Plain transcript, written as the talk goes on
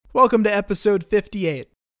Welcome to episode 58.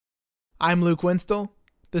 I'm Luke Winstall.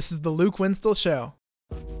 This is the Luke Winstall Show.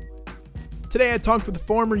 Today I talked with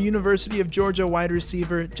former University of Georgia wide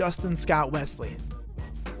receiver Justin Scott-Wesley.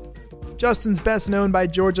 Justin's best known by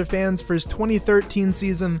Georgia fans for his 2013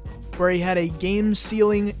 season, where he had a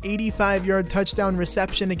game-sealing 85-yard touchdown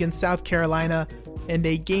reception against South Carolina and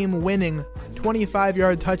a game-winning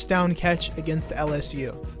 25-yard touchdown catch against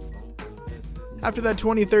LSU. After that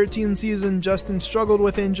 2013 season, Justin struggled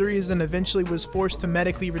with injuries and eventually was forced to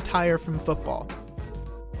medically retire from football.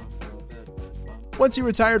 Once he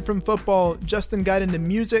retired from football, Justin got into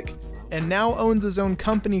music and now owns his own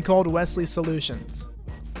company called Wesley Solutions.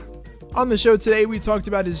 On the show today, we talked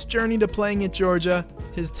about his journey to playing at Georgia,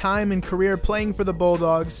 his time and career playing for the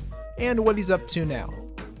Bulldogs, and what he's up to now.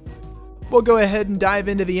 We'll go ahead and dive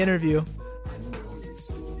into the interview.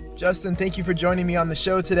 Justin, thank you for joining me on the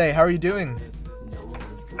show today. How are you doing?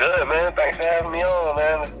 Good, man. Thanks for having me on,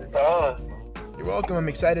 man. It's an honor. You're welcome. I'm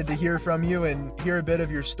excited to hear from you and hear a bit of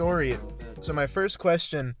your story. So my first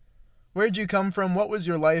question, where'd you come from? What was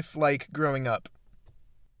your life like growing up?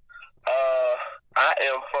 I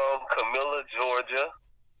am from Camilla, Georgia.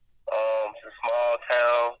 It's a small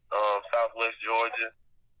town, southwest Georgia.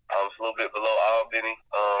 It's a little bit below Albany.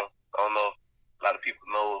 I don't know if a lot of people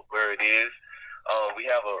know where it is. We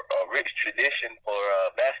have a rich tradition for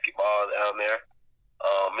basketball down there.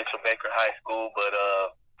 Mitchell Baker High School, but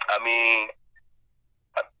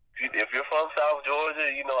if you're from South Georgia,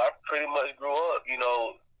 I pretty much grew up,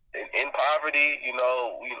 in poverty.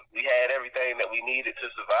 We had everything that we needed to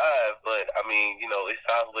survive, but it's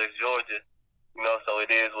Southwest Georgia, so it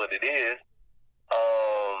is what it is.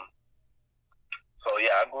 So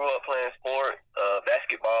yeah, I grew up playing sport.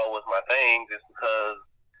 Basketball was my thing, just because,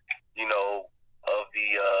 of the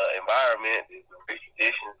environment, the rich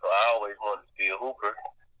tradition. So I always wanted to be a hooper.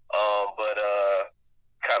 But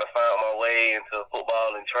kind of found my way into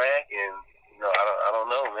football and track, and I don't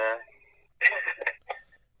know, man.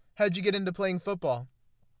 How'd you get into playing football?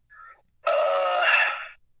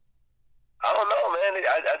 I don't know, man.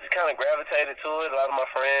 I just kind of gravitated to it. A lot of my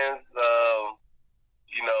friends,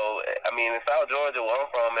 in South Georgia, where I'm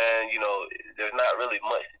from, man, there's not really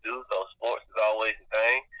much to do, so sports is always the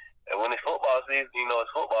thing. And when it's football season,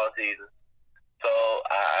 it's football season. So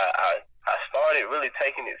I started really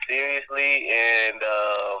taking it seriously in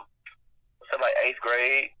like 8th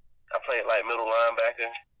grade. I played like middle linebacker,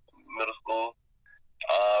 middle school.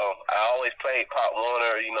 I always played Pop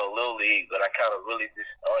Warner, Little League, but I kind of really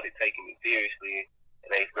just started taking it seriously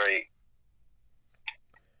in 8th grade.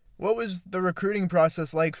 What was the recruiting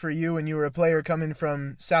process like for you when you were a player coming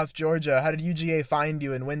from South Georgia? How did UGA find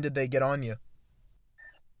you, and when did they get on you?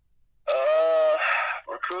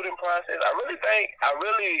 Recruiting process, I really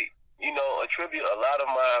attribute a lot of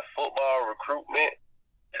my football recruitment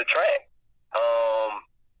to track.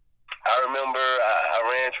 I remember I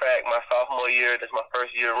ran track my sophomore year. That's my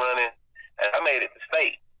first year running, and I made it to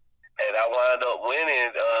state. And I wound up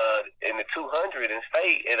winning in the 200 in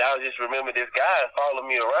state, and I just remember this guy following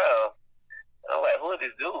me around. I'm like, who is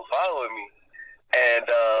this dude following me? And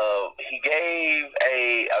he gave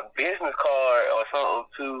a business card or something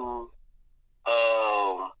to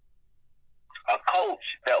a coach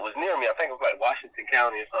that was near me. I think it was like Washington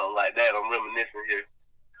County or something like that. I'm reminiscing here.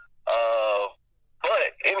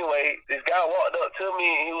 But anyway, this guy walked up to me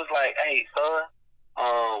and he was like, "Hey, son,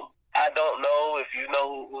 I don't know if you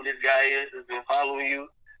know who this guy is that's been following you,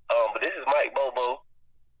 but this is Mike Bobo.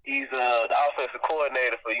 He's the offensive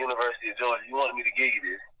coordinator for University of Georgia. He wanted me to give you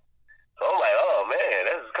this." So I'm like, "Oh man,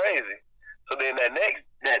 this is crazy." So then that next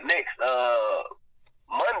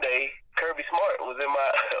Monday, Kirby Smart was at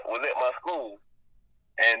my school,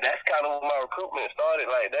 and that's kind of when my recruitment started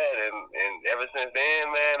like that. And ever since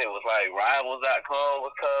then, man, it was like Rivals.com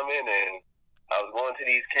was coming, and I was going to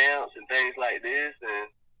these camps and things like this,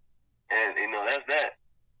 and that's that.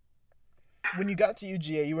 When you got to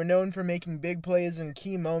UGA, you were known for making big plays and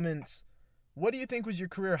key moments. What do you think was your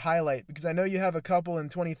career highlight? Because I know you have a couple in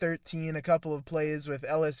 2013, a couple of plays with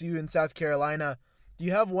LSU and South Carolina. Do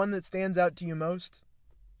you have one that stands out to you most?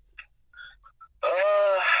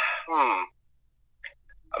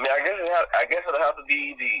 I guess it'll have to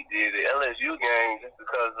be the LSU game, just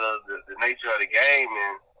because of the nature of the game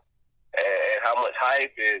and how much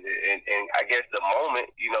hype and I guess the moment,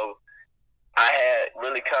 I had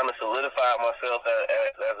really kind of solidified myself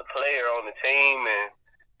as a player on the team,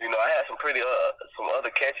 and I had some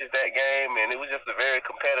other catches that game, and it was just a very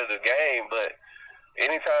competitive game. But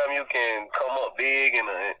anytime you can come up big in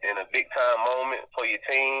a big time moment for your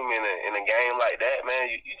team in a game like that, man,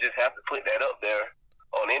 you just have to put that up there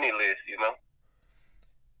on any list,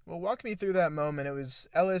 Well, walk me through that moment. It was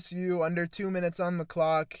LSU, under 2 minutes on the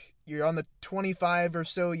clock. You're on the 25 or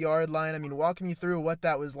so yard line. I mean, walk me through what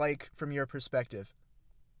that was like from your perspective.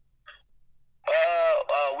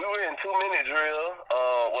 We were in 2-minute drill.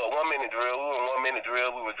 1-minute drill. We were in 1-minute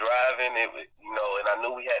drill. We were driving. It was, and I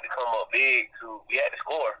knew we had to come up big we had to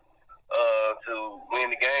score to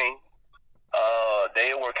win the game.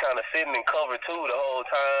 They were kind of sitting in cover 2 the whole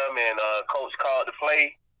time, and coach called the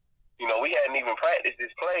play. We hadn't even practiced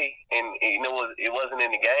this play, and it wasn't in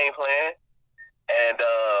the game plan. And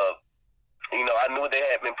I knew they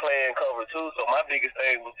had been playing cover 2, so my biggest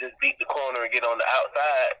thing was just beat the corner and get on the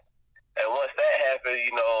outside. And once that happened,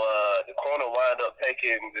 the corner wound up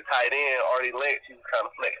taking the tight end, Artie Lynch. He was kind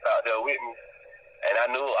of flexed out there with me. And I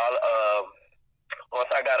knew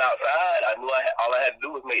once I got outside, I knew all I had to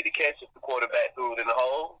do was make the catch if the quarterback threw it in the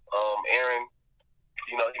hole. Aaron,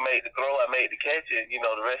 he made the throw, I made the catch, and,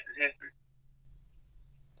 the rest is history.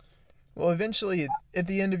 Well, eventually, at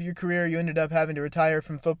the end of your career, you ended up having to retire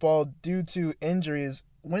from football due to injuries.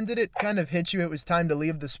 When did it kind of hit you it was time to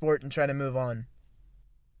leave the sport and try to move on?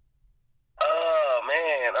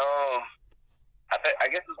 I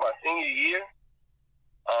guess it was my senior year.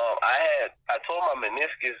 I tore my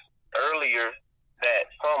meniscus earlier that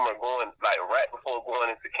summer, right before going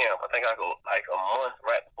into camp. I think I go like a month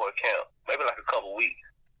right before camp, maybe like a couple weeks.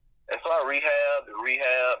 And so I rehabbed,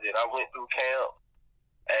 and I went through camp,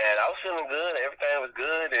 and I was feeling good. Everything was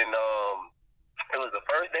good, and it was the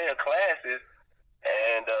first day of classes,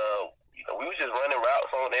 and we was just running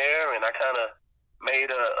routes on air, and I kind of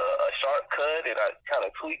made a sharp cut, and I kind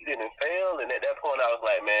of tweaked it and fell. And at that point, I was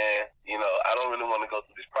like, man, I don't really want to go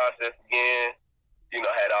through this process again. I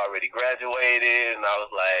had already graduated, and I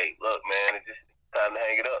was like, look, man, it's just time to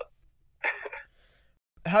hang it up.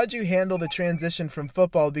 How'd you handle the transition from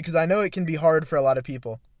football? Because I know it can be hard for a lot of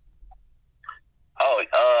people.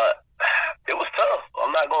 It was tough.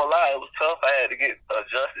 I'm not going to lie. It was tough. I had to get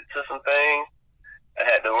adjusted to some things. I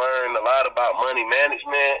had to learn a lot about money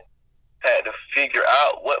management. Had to figure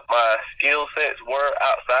out what my skill sets were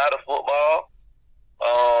outside of football,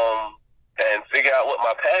 and figure out what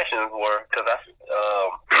my passions were. Because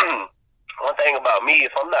one thing about me,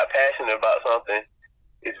 if I'm not passionate about something,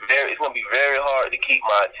 it's going to be very hard to keep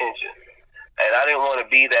my attention. And I didn't want to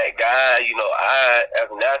be that guy. As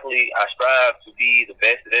an athlete, I strive to be the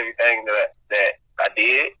best at everything that I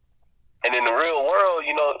did. And in the real world,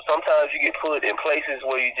 sometimes you get put in places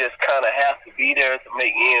where you just kind of have to be there to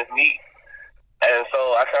make ends meet. And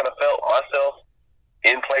so I kind of felt myself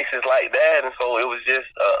in places like that. And so it was just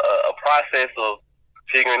a process of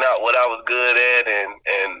figuring out what I was good at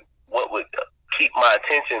and what would keep my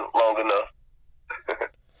attention long enough.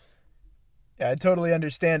 Yeah, I totally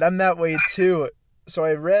understand. I'm that way too. So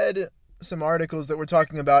I read some articles that were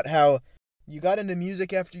talking about how you got into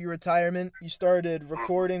music after your retirement. You started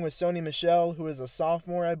recording with Sony Michel, who was a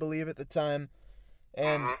sophomore, I believe, at the time.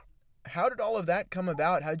 And how did all of that come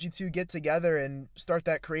about? How did you two get together and start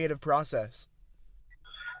that creative process?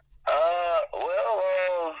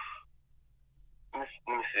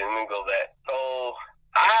 Let me see. Let me go back. So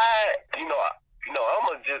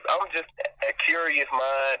I'm just a curious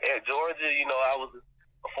mind. At Georgia, I was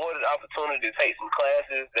afforded the opportunity to take some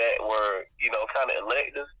classes that were, kind of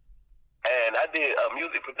electives, and I did a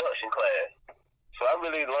music production class. So I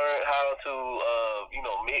really learned how to,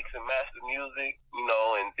 mix and master music,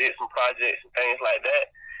 and did some projects and things like that.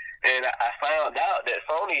 And I found out that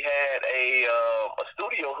Sony had a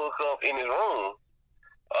studio hookup in his room.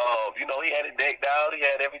 He had it decked out. He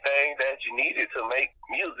had everything that you needed to make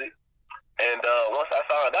music. And once I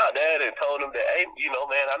found out that and told him that, hey,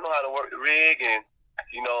 man, I know how to work the rig, and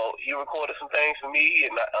he recorded some things for me,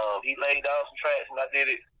 and he laid down some tracks, and I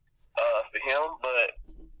did it for him. But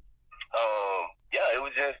it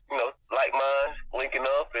was just, like minds linking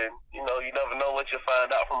up, and, you never know what you'll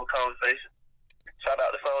find out from a conversation. Shout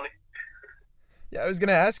out to Sony. Yeah, I was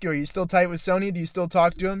going to ask you, are you still tight with Sony? Do you still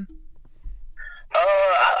talk to him?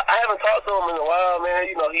 I haven't talked to him in a while, man.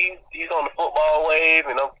 He's on the football wave,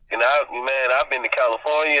 and I've been to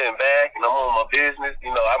California and back, and I'm on my business.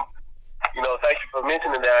 Thank you for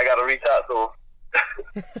mentioning that. I got to reach out to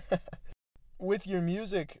him. With your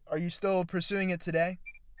music, are you still pursuing it today?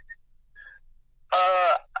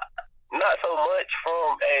 Not so much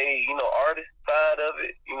from a artist side of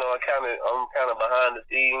it. I'm kind of behind the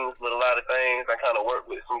scenes with a lot of things. I kind of work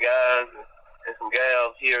with some guys and some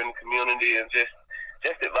gals here in the community, and just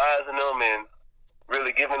advising them and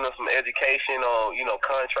really giving them some education on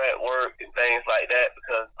contract work and things like that,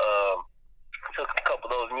 because I took a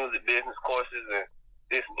couple of those music business courses and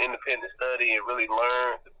did some independent study and really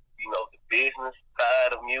learned the business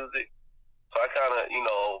side of music. So I kind of,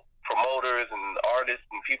 promoters and artists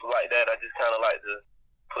and people like that, I just kind of like to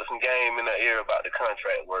put some game in their ear about the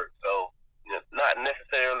contract work. So, not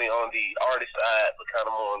necessarily on the artist side, but kind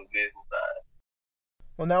of more on the business side.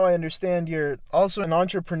 Well, now I understand you're also an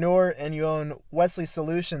entrepreneur and you own Wesley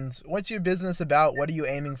Solutions. What's your business about? What are you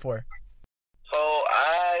aiming for? So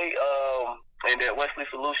and at Wesley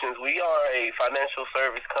Solutions, we are a financial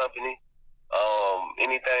service company.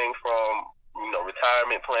 Anything from,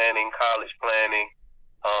 retirement planning, college planning,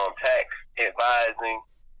 tax advising,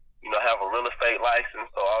 have a real estate license,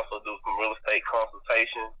 so also do some real estate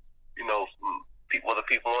consultation, whether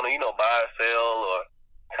people want to, buy or sell or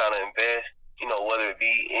kind of invest, whether it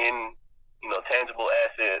be in, tangible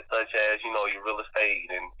assets such as, your real estate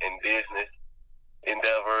and business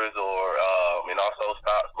endeavors or, and also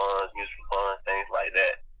stocks, bonds, mutual funds, things like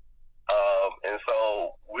that. And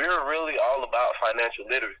so we're really all about financial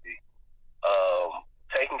literacy,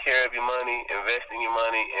 taking care of your money, investing your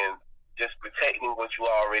money, and just protecting what you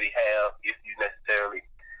already have if you necessarily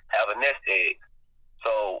have a nest egg.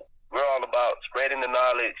 So we're all about spreading the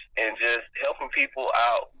knowledge and just helping people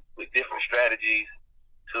out with different strategies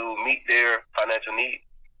to meet their financial needs.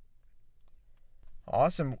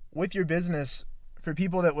 Awesome. With your business, for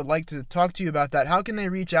people that would like to talk to you about that, how can they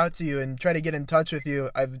reach out to you and try to get in touch with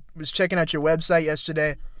you? I was checking out your website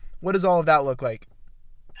yesterday. What does all of that look like?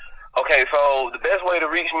 Okay, so the best way to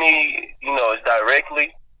reach me, is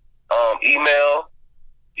directly. Email.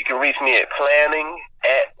 You can reach me at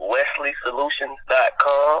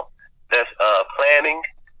planning@wesleysolutions.com. That's planning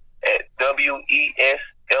at WESLEY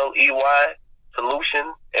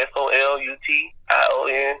solution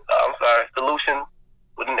solution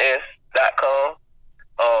with an S.com.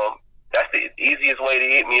 That's the easiest way to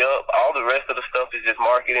hit me up. All the rest of the stuff is just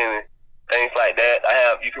marketing and things like that.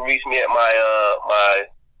 You can reach me at my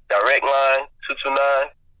direct line,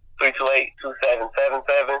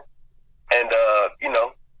 229-328-2777. And,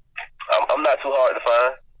 I'm not too hard to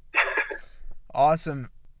find.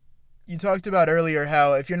 Awesome. You talked about earlier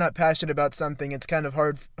how if you're not passionate about something, it's kind of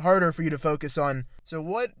harder for you to focus on. So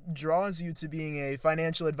what draws you to being a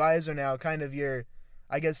financial advisor now, kind of your,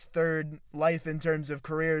 I guess, third life in terms of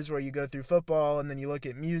careers where you go through football and then you look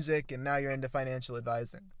at music and now you're into financial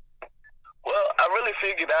advising? Well, I really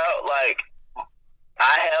figured out,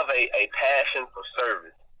 I have a passion for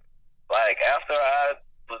service. After I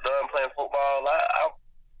was done playing football, I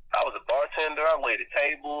was a bartender. I waited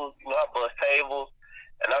tables, I bussed tables.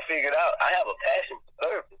 And I figured out I have a passion for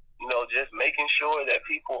service, just making sure that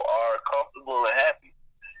people are comfortable and happy.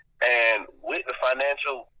 And with the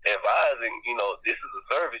financial advising, this is a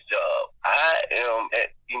service job. I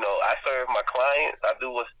serve my clients. I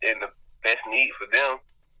do what's in the best need for them.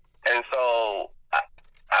 And so I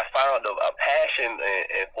found a passion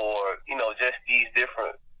for, just these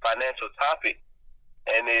different financial topics.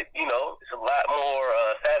 And it's a lot more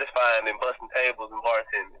satisfying than busting tables and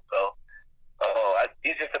bartending. So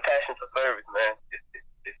it's just a passion for service, man.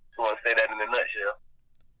 If you want to say that in a nutshell.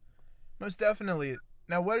 Most definitely.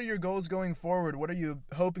 Now, what are your goals going forward? What are you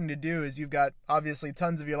hoping to do as you've got, obviously,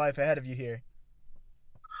 tons of your life ahead of you here?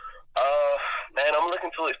 Man, I'm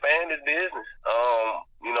looking to expand this business.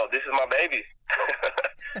 This is my baby.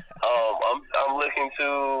 I'm looking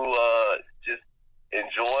to just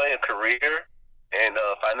enjoy a career and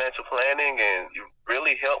financial planning and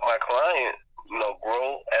really help my clients,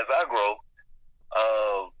 grow as I grow.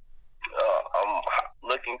 I'm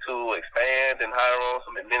looking to expand and hire on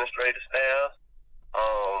some administrative staff.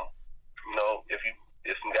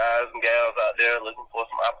 If some guys and gals out there looking for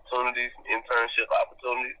some opportunities, some internship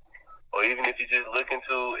opportunities, or even if you're just looking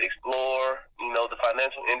to explore, the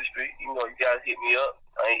financial industry, you guys hit me up.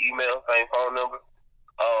 Same email, same phone number.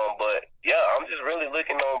 But yeah, I'm just really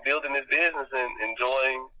looking on building this business and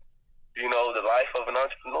enjoying, the life of an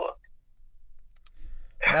entrepreneur.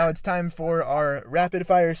 Now it's time for our rapid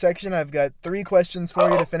fire section. I've got 3 questions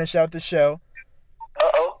for you to finish out the show.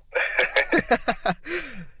 Uh-oh.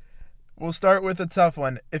 We'll start with a tough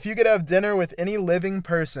one. If you could have dinner with any living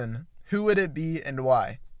person, who would it be and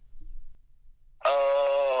why?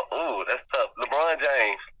 That's tough. LeBron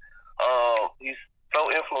James. He's so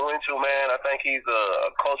influential, man. I think he's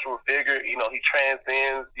a cultural figure. He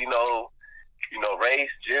transcends,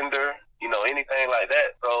 race, gender, anything like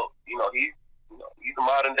that. So, he's a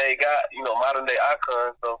modern day guy, modern day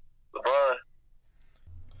icon. So, LeBron.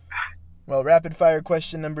 Well, rapid fire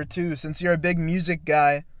question number 2. Since you're a big music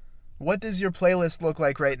guy, what does your playlist look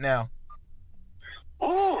like right now?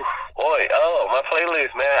 My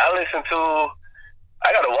playlist, man.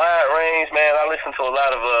 I got a wide range, man. I listen to a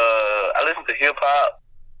lot of, I listen to hip hop.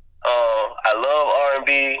 I love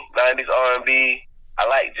R&B, 90s R&B. I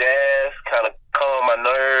like jazz, kind of calm my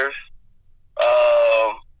nerves.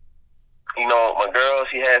 You know, my girl,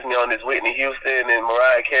 she has me on this Whitney Houston and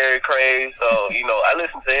Mariah Carey craze. So, you know, I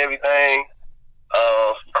listen to everything.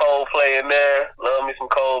 Some Coldplay in there. Love me some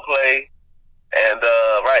Coldplay. And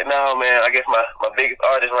right now, man, I guess my biggest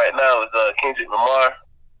artist right now is Kendrick Lamar.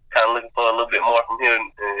 Kind of looking for a little bit more from him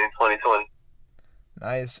in 2020.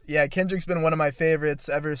 Nice. Yeah, Kendrick's been one of my favorites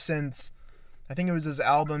ever since, I think it was his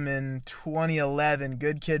album in 2011,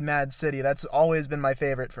 Good Kid, Mad City. That's always been my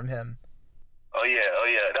favorite from him. Oh, yeah.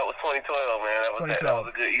 That was 2012, man. That was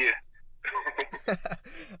a good year.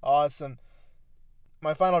 Awesome.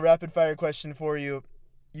 My final rapid-fire question for you.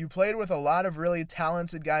 You played with a lot of really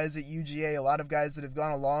talented guys at UGA, a lot of guys that have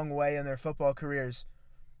gone a long way in their football careers.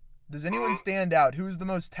 Does anyone stand out? Who's the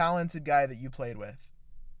most talented guy that you played with?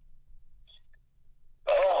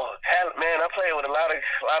 Oh, talent, man! I played with a lot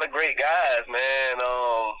of great guys, man.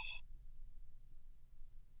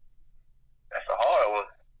 That's a hard one.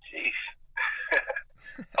 Jeez.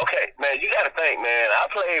 Okay, man, you got to think, man. I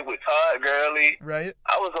played with Todd Gurley. Right.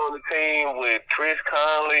 I was on the team with Chris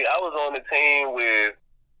Conley. I was on the team with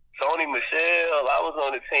Sony Michel. I was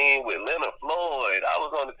on the team with Leonard Floyd. I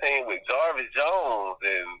was on the team with Jarvis Jones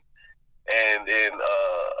and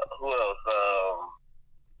who else?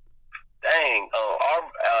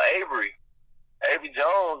 Avery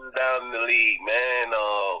Jones is down in the league, man.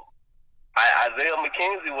 Isaiah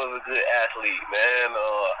McKenzie was a good athlete, man.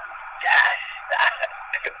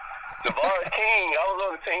 Javaris King, I was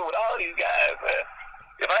on the team with all these guys, man.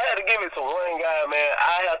 If I had to give it to one guy, man,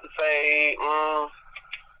 I have to say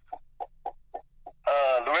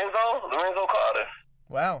Lorenzo Carter.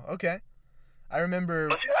 Wow, okay. I remember...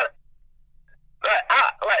 But you gotta,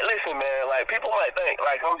 listen, man, like, people might think,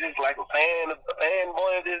 like, I'm just, like, a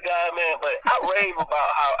fanboy of this guy, man, but I rave about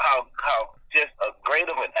how just a great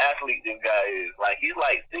of an athlete this guy is. Like, he's,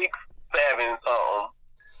 like, 6'7" something.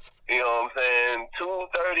 You know what I'm saying?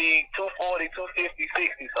 230, 240, 250,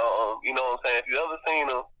 60 something. You know what I'm saying? If you ever seen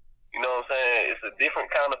him, you know what I'm saying? It's a different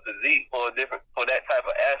kind of physique for that type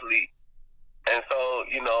of athlete. And so,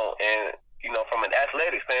 from an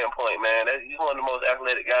athletic standpoint, man, he's one of the most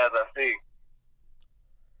athletic guys I've seen.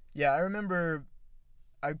 Yeah, I remember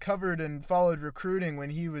I covered and followed recruiting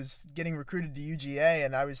when he was getting recruited to UGA,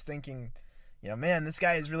 and I was thinking, man, this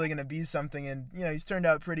guy is really going to be something, and, he's turned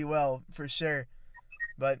out pretty well for sure.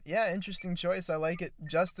 But, yeah, interesting choice. I like it.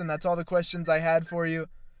 Justin, that's all the questions I had for you.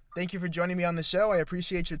 Thank you for joining me on the show. I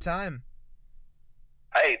appreciate your time.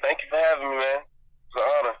 Hey, thank you for having me, man. It's an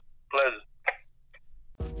honor. Pleasure.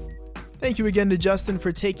 Thank you again to Justin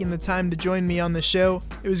for taking the time to join me on the show.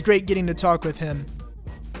 It was great getting to talk with him.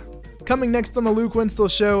 Coming next on the Luke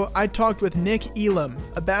Winstall Show, I talked with Nick Elam,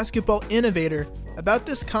 a basketball innovator, about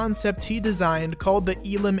this concept he designed called the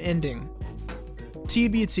Elam ending.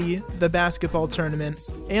 TBT, the basketball tournament,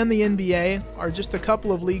 and the NBA are just a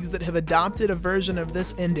couple of leagues that have adopted a version of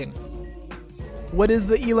this ending. What is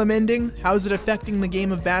the Elam ending? How is it affecting the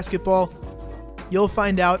game of basketball? You'll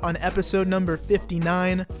find out on episode number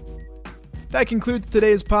 59. That concludes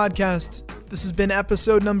today's podcast. This has been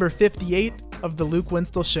episode number 58 of The Luke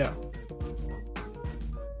Winstall Show.